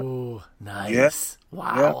 Ooh, nice. Yeah.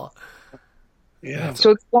 Wow. Yeah.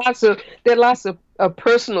 So there are lots of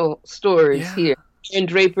personal stories here. Sharon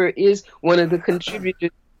Draper is one of the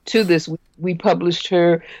contributors to this. We published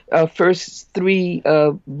her first 3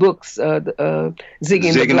 books, Zig and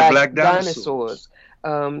the Black Dinosaurs.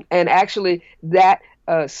 And actually that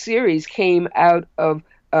series came out of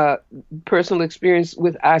personal experience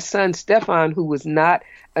with our son, Stefan, who was not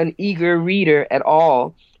an eager reader at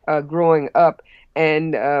all growing up.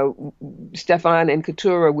 And Stefan and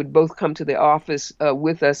Keturah would both come to the office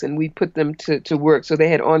with us, and we put them to work. So they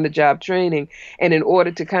had on-the-job training. And in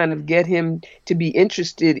order to kind of get him to be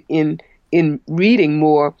interested in reading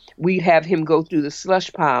more, we'd have him go through the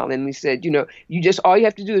slush pile. And we said, all you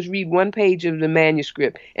have to do is read 1 page of the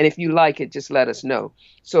manuscript. And if you like it, just let us know.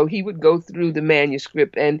 So he would go through the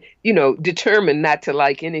manuscript and, determine not to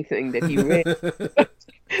like anything that he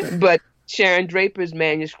read. But Sharon Draper's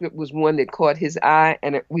manuscript was one that caught his eye,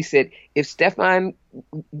 and we said, if Stefan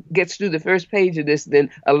gets through the first page of this, then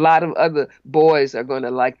a lot of other boys are going to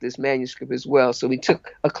like this manuscript as well. So we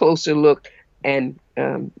took a closer look, and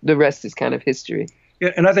the rest is kind of history.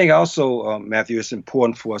 Yeah, and I think also, Matthew, it's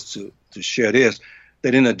important for us to share this,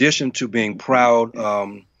 that in addition to being proud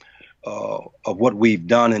of what we've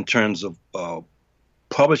done in terms of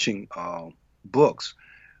publishing books,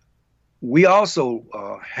 we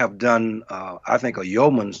also have done, I think, a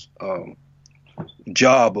yeoman's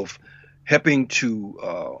job of helping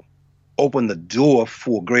to open the door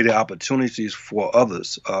for greater opportunities for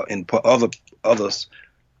others, others,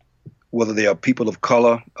 whether they are people of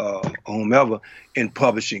color or whomever, in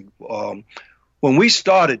publishing. When we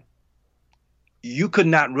started, you could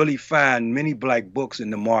not really find many Black books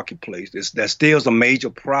in the marketplace. That still is a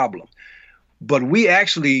major problem. But we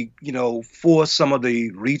actually, forced some of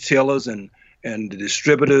the retailers and the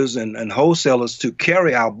distributors and wholesalers to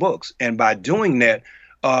carry our books. And by doing that,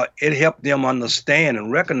 it helped them understand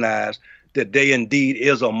and recognize that there indeed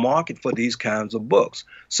is a market for these kinds of books.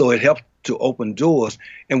 So it helped to open doors.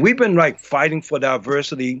 And we've been fighting for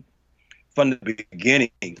diversity from the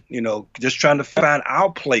beginning, just trying to find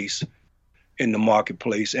our place in the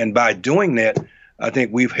marketplace. And by doing that, I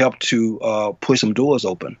think we've helped to push some doors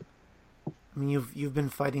open. I mean, you've been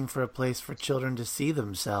fighting for a place for children to see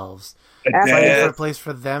themselves, fighting for a place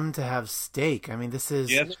for them to have stake. I mean, this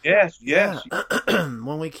is yes. Yeah.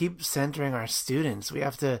 When we keep centering our students, we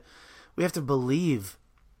have to believe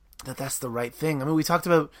that that's the right thing. I mean, we talked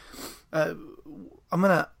about. I'm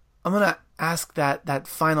gonna ask that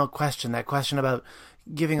final question, that question about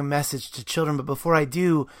giving a message to children. But before I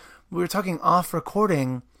do, we were talking off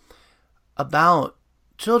recording about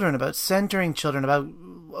children, about centering children, about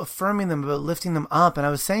affirming them, about lifting them up. And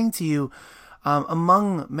I was saying to you,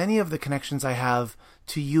 among many of the connections I have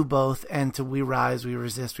to you both and to We Rise, We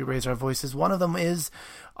Resist, We Raise Our Voices, one of them is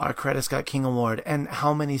our Coretta Scott King Award, and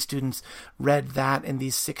how many students read that and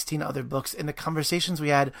these 16 other books in the conversations we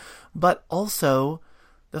had, but also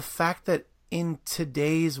the fact that in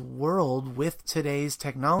today's world, with today's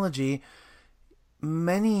technology,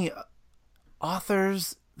 many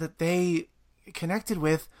authors that they connected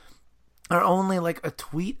with are only like a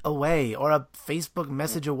tweet away or a Facebook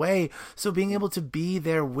message away. So being able to be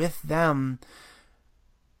there with them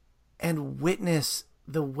and witness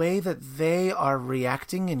the way that they are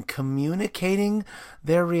reacting and communicating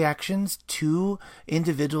their reactions to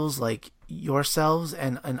individuals like yourselves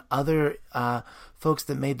and other folks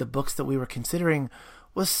that made the books that we were considering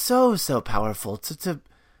was so powerful. To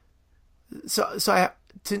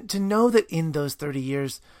know that in those 30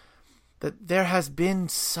 years that there has been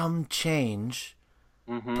some change,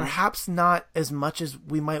 perhaps not as much as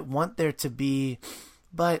we might want there to be,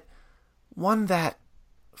 but one that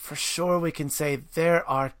for sure we can say there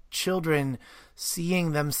are children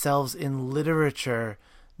seeing themselves in literature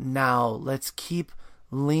now. Let's keep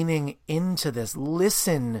leaning into this.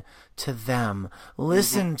 Listen to them.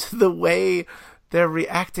 Listen to the way they're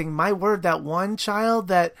reacting. My word, that one child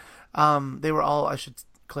that they were all, I should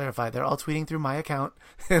clarify, they're all tweeting through my account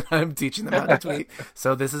and I'm teaching them how to tweet.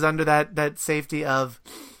 So this is under that safety of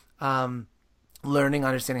learning,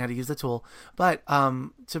 understanding how to use the tool. But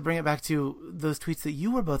to bring it back to those tweets that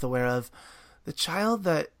you were both aware of, the child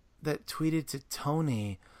that tweeted to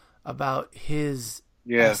Tony about his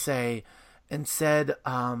essay and said,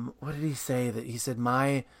 what did he say? That he said,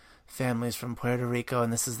 my family's from Puerto Rico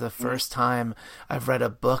and this is the first time I've read a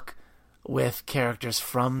book with characters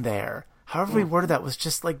from there. however we worded that was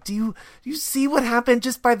just like, do you see what happened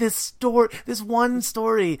just by this story, this one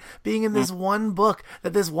story being in this one book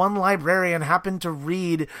that this one librarian happened to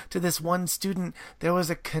read to this one student? There was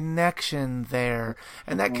a connection there,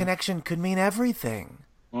 and that connection could mean everything.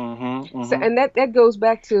 So, and that goes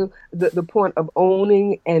back to the point of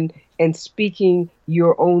owning and speaking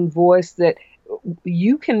your own voice, that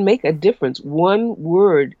you can make a difference. One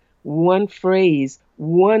word, one phrase,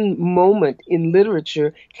 one moment in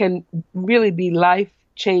literature can really be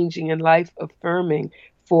life-changing and life-affirming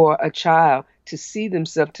for a child to see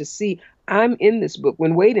themselves, to see, I'm in this book.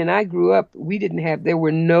 When Wade and I grew up, there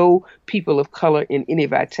were no people of color in any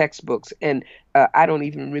of our textbooks. And I don't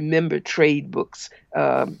even remember trade books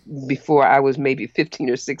before I was maybe 15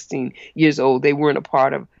 or 16 years old. They weren't a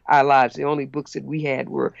part of our lives. The only books that we had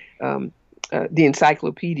were the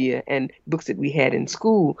encyclopedia and books that we had in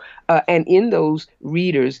school. And in those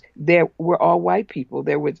readers, there were all white people.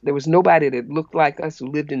 There was nobody that looked like us, who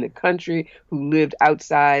lived in the country, who lived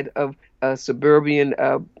outside of a suburban,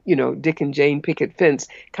 Dick and Jane picket fence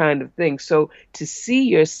kind of thing. So to see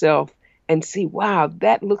yourself and see, wow,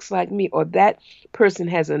 that looks like me, or that person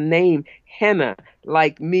has a name, Hannah,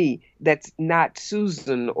 like me, that's not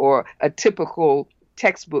Susan or a typical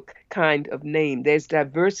textbook kind of name. There's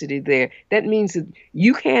diversity there. That means that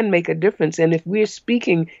you can make a difference. And if we're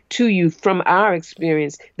speaking to you from our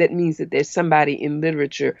experience, that means that there's somebody in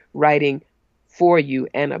literature writing for you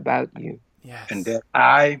and about you. Yes. And that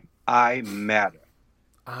I matter.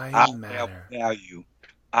 I have matter. value.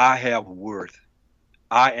 I have worth.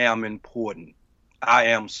 I am important. I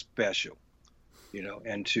am special.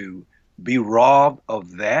 And to be robbed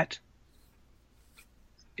of that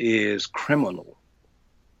is criminal.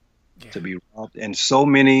 To be robbed. And so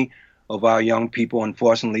many of our young people,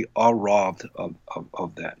 unfortunately, are robbed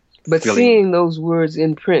of that. But seeing those words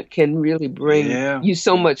in print can really bring you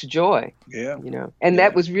so much joy. Yeah. And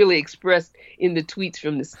that was really expressed in the tweets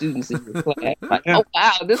from the students in your class. Like, oh,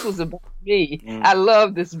 wow, this was about me. I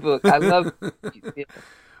love this book. I love it.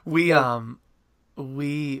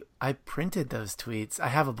 I printed those tweets. I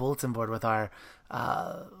have a bulletin board with our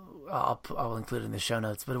I'll include it in the show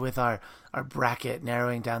notes, but with our bracket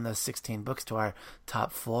narrowing down those 16 books to our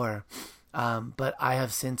top 4. But I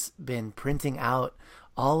have since been printing out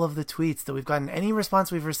all of the tweets that we've gotten, any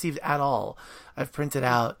response we've received at all, I've printed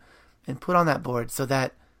out and put on that board so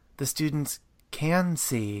that the students can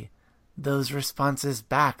see those responses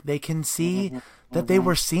back. They can see that they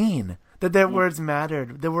were seen, that their words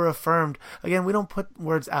mattered, that were affirmed. Again, we don't put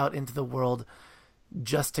words out into the world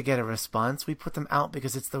just to get a response. We put them out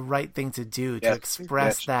because it's the right thing to do, to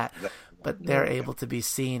express that, but they're able to be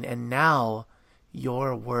seen. And now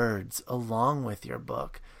your words, along with your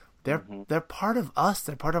book, they're part of us.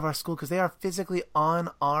 They're part of our school because they are physically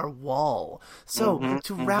on our wall. So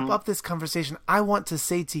to wrap up this conversation, I want to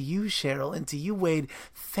say to you, Cheryl, and to you, Wade,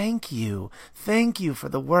 thank you. Thank you for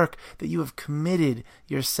the work that you have committed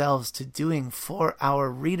yourselves to doing for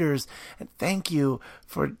our readers. And thank you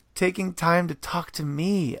for taking time to talk to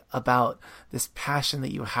me about this passion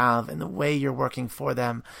that you have and the way you're working for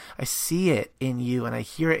them. I see it in you and I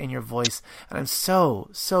hear it in your voice. And I'm so,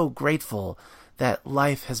 so grateful that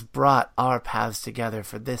life has brought our paths together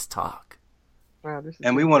for this talk. Wow,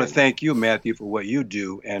 and we want to thank you, Matthew, for what you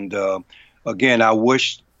do. And again, I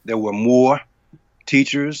wish there were more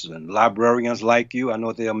teachers and librarians like you. I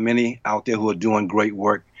know there are many out there who are doing great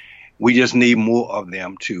work. We just need more of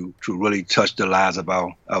them to really touch the lives of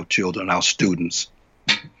our children, our students.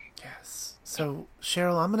 Yes. So,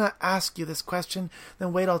 Cheryl, I'm going to ask you this question.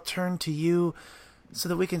 Then, Wade, I'll turn to you so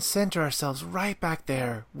that we can center ourselves right back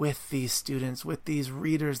there with these students, with these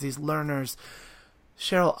readers, these learners.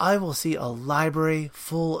 Cheryl, I will see a library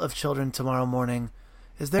full of children tomorrow morning.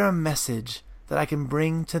 Is there a message that I can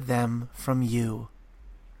bring to them from you?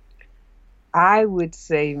 I would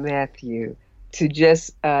say, Matthew, to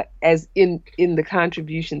just as in the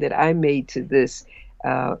contribution that I made to this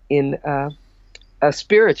in a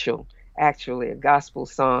spiritual, actually a gospel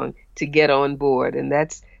song, to get on board. And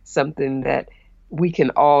that's something that we can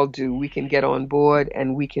all do. We can get on board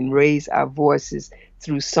and we can raise our voices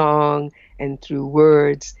through song and through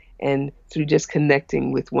words and through just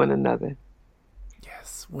connecting with one another.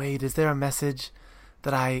 Yes. Wade, is there a message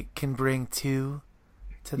that I can bring to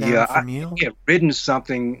them from you? I have written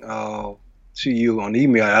something to you on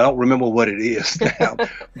email. I don't remember what it is now.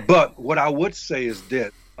 But what I would say is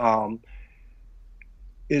that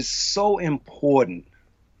it's so important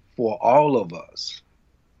for all of us,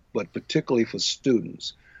 but particularly for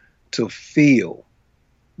students, to feel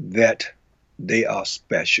that they are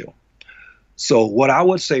special. So what I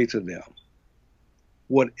would say to them,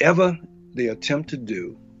 whatever they attempt to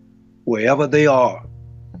do, wherever they are,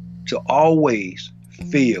 to always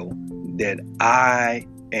feel that I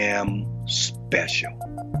am special.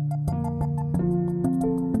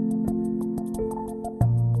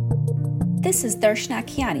 This is Darshana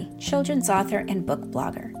Kiani, children's author and book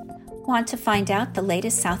blogger. Want to find out the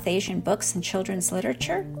latest South Asian books and children's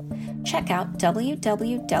literature? Check out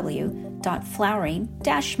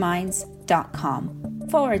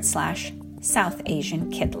www.flowering-minds.com/South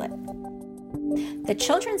Asian Kidlit. The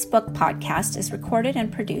Children's Book Podcast is recorded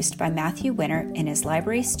and produced by Matthew Winner in his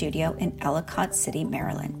library studio in Ellicott City,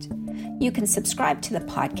 Maryland. You can subscribe to the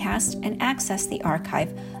podcast and access the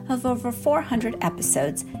archive of over 400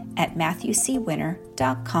 episodes at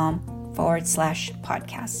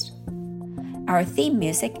matthewcwinner.com/podcast. Our theme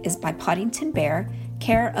music is by Poddington Bear,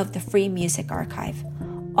 care of the Free Music Archive.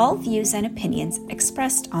 All views and opinions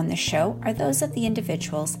expressed on the show are those of the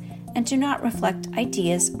individuals and do not reflect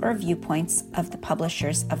ideas or viewpoints of the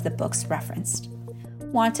publishers of the books referenced.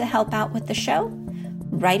 Want to help out with the show?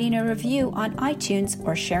 Writing a review on iTunes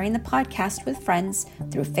or sharing the podcast with friends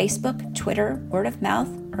through Facebook, Twitter, word of mouth,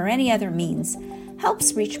 or any other means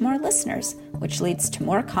helps reach more listeners, which leads to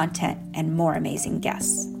more content and more amazing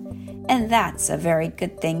guests. And that's a very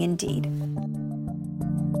good thing indeed.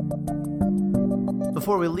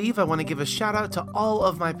 Before we leave, I want to give a shout out to all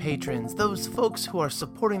of my patrons, those folks who are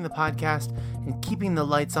supporting the podcast and keeping the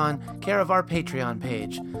lights on, care of our Patreon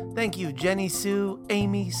page. Thank you, Jenny Sue,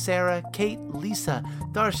 Amy, Sarah, Kate, Lisa,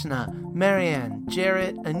 Darshana, Marianne,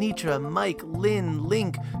 Jarrett, Anitra, Mike, Lynn,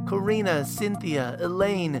 Link, Karina, Cynthia,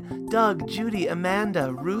 Elaine, Doug, Judy,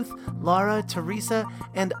 Amanda, Ruth, Laura, Teresa,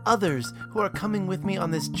 and others who are coming with me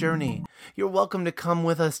on this journey. You're welcome to come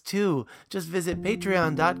with us too. Just visit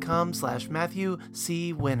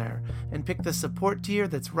patreon.com/MatthewCWinner and pick the support tier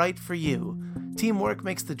that's right for you. Teamwork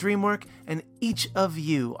makes the dream work, and each of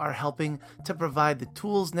you are helping to provide the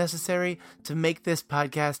tools necessary to make this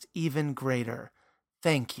podcast even greater.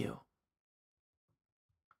 Thank you.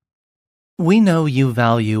 We know you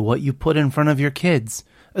value what you put in front of your kids,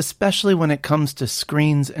 especially when it comes to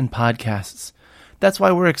screens and podcasts. That's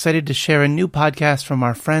why we're excited to share a new podcast from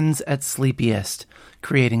our friends at Sleepiest,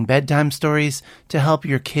 creating bedtime stories to help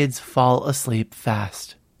your kids fall asleep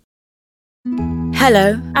fast.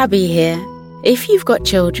 Hello, Abby here. If you've got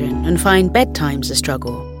children and find bedtime's a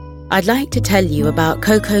struggle, I'd like to tell you about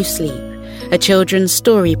Coco Sleep, a children's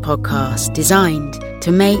story podcast designed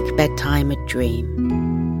to make bedtime a dream.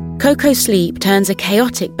 Coco Sleep turns a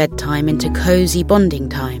chaotic bedtime into cozy bonding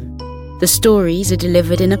time. The stories are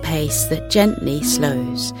delivered in a pace that gently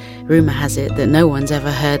slows. Rumour has it that no one's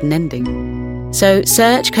ever heard an ending. So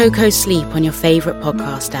search Coco Sleep on your favourite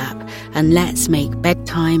podcast app and let's make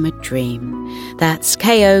bedtime a dream. That's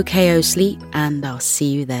KOKO Sleep, and I'll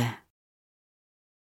see you there.